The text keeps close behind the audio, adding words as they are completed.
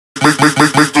make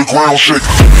the ground shake.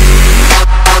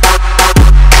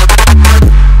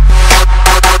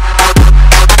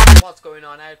 What's going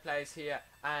on? AidPlayz here,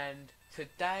 and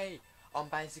today I'm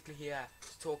basically here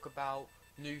to talk about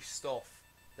new stuff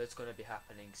that's going to be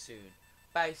happening soon.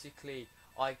 Basically,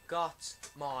 I got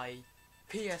my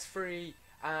PS3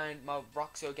 and my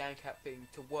Roxio game cap thing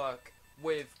to work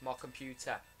with my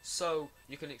computer, so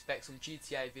you can expect some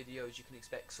GTA videos, you can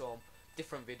expect some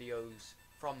different videos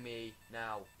from me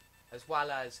now, as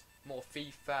well as more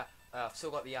FIFA. I've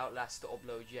still got the Outlast to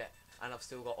upload yet, and I've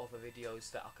still got other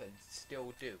videos that I can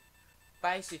still do.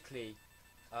 Basically,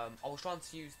 I was trying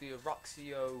to use the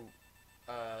Roxio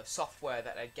software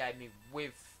that they gave me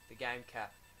with the game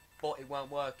cap, but it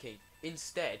weren't working.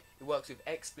 Instead, it works with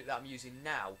XSplit that I'm using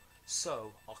now,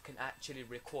 so I can actually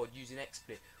record using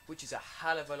XSplit, which is a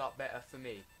hell of a lot better for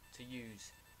me to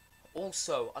use.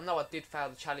 Also, I know I did fail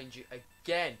the challenge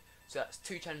again, so that's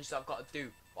 2 challenges I've got to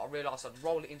do, but I realised I'd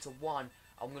roll it into one.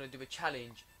 I'm going to do a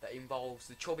challenge that involves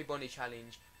the Chubby Bunny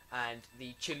challenge and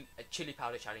the chili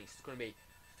powder challenge. It's going to be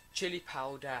chili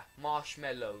powder,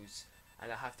 marshmallows,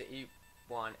 and I have to eat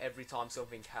one every time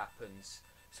something happens.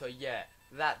 So yeah,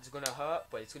 that's going to hurt,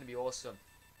 but it's going to be awesome.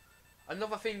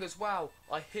 Another thing as well,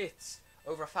 I hit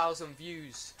over 1,000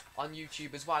 views on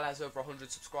YouTube, as well as over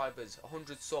 100 subscribers.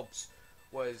 100 subs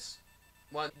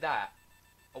weren't that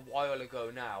a while ago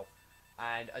now,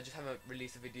 and I just haven't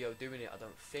released a video doing it. I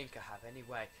don't think I have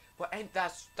anyway, but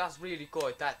that's really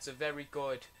good. That's a very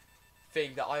good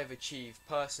thing that I have achieved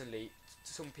personally.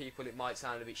 To some people it might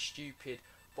sound a bit stupid,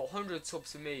 but 100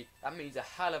 subs to me, that means a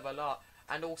hell of a lot.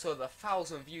 And also the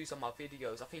 1,000 views on my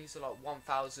videos, I think it's like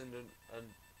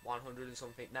 1,100 and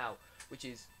something now, which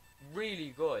is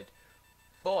really good.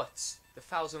 But the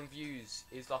 1,000 views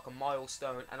is like a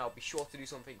milestone, and I'll be sure to do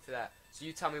something for that. So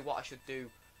you tell me what I should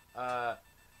do. I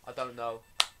don't know.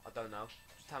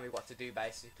 Just tell me what to do,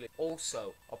 basically.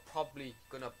 Also, I'm probably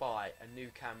gonna buy a new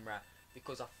camera,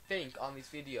 because I think on this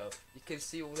video you can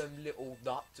see all them little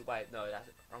dots. Wait, no, that's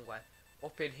the wrong way.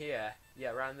 Up in here,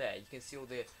 yeah, around there, you can see all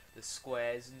the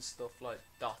squares and stuff like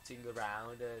dotting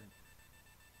around and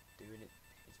doing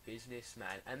its business,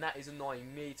 man. And that is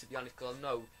annoying me, to be honest, because I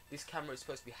know this camera is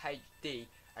supposed to be HD,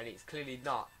 and it's clearly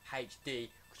not HD,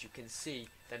 because you can see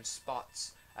them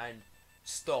spots and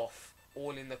stuff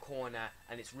all in the corner,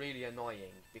 and it's really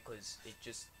annoying because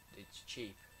it's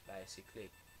cheap, basically.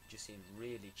 It just seems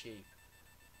really cheap.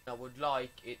 I would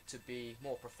like it to be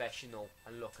more professional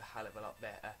and look a hell of a lot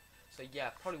better. So yeah,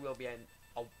 I probably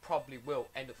will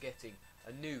end up getting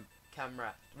a new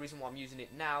camera. The reason why I'm using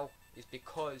it now is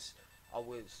because I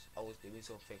was doing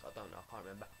something, I don't know, I can't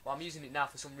remember. But I'm using it now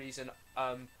for some reason.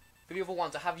 For the other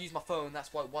ones I have used my phone,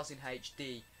 that's why it was in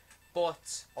HD.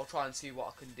 But I'll try and see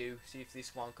what I can do, see if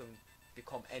this one can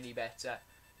become any better.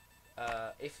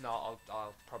 If not,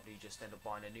 I'll probably just end up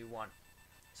buying a new one.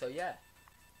 So yeah,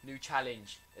 new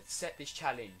challenge. Let's set this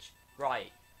challenge.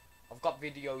 Right, I've got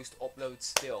videos to upload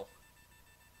still.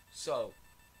 So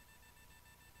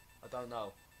I don't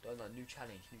know. New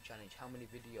challenge. How many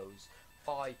videos?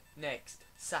 By next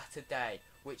Saturday,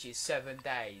 which is 7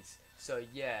 days. So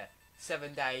yeah,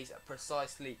 7 days at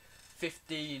precisely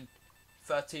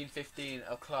 13:15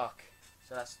 o'clock.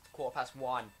 So that's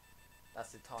 1:15.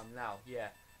 That's the time now.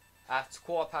 Yeah, at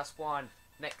 1:15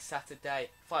 next Saturday.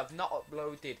 If I have not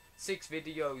uploaded 6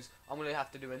 videos, I'm gonna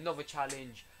have to do another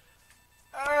challenge.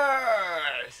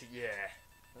 Yeah.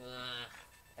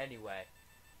 Anyway,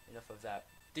 enough of that.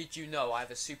 Did you know I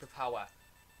have a superpower?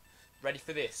 Ready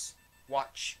for this?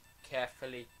 Watch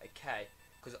carefully, okay?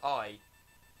 Because I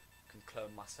can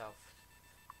clone myself.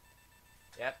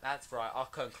 Yep, that's right. I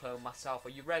can clone myself. Are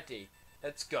you ready?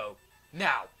 Let's go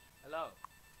now. Hello.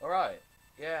 All right.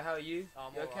 Yeah. How are you?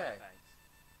 I'm you all okay? right, thanks.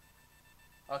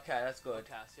 Okay, that's good.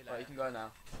 Okay, I'll see you later. Right, you can go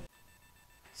now.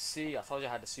 See, I told you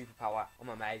I had a superpower. I'm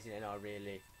amazing, and I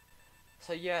really.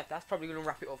 So yeah, that's probably gonna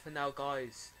wrap it up for now,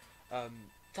 guys.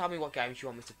 Tell me what games you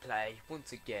want me to play.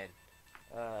 Once again,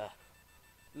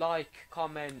 like,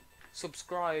 comment,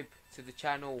 subscribe to the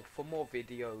channel for more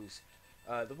videos.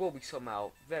 There will be some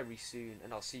out very soon,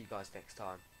 and I'll see you guys next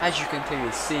time. As you can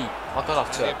clearly see, I got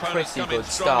off to a pretty good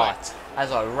start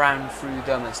as I ran through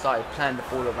them and started playing the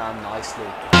ball around nicely.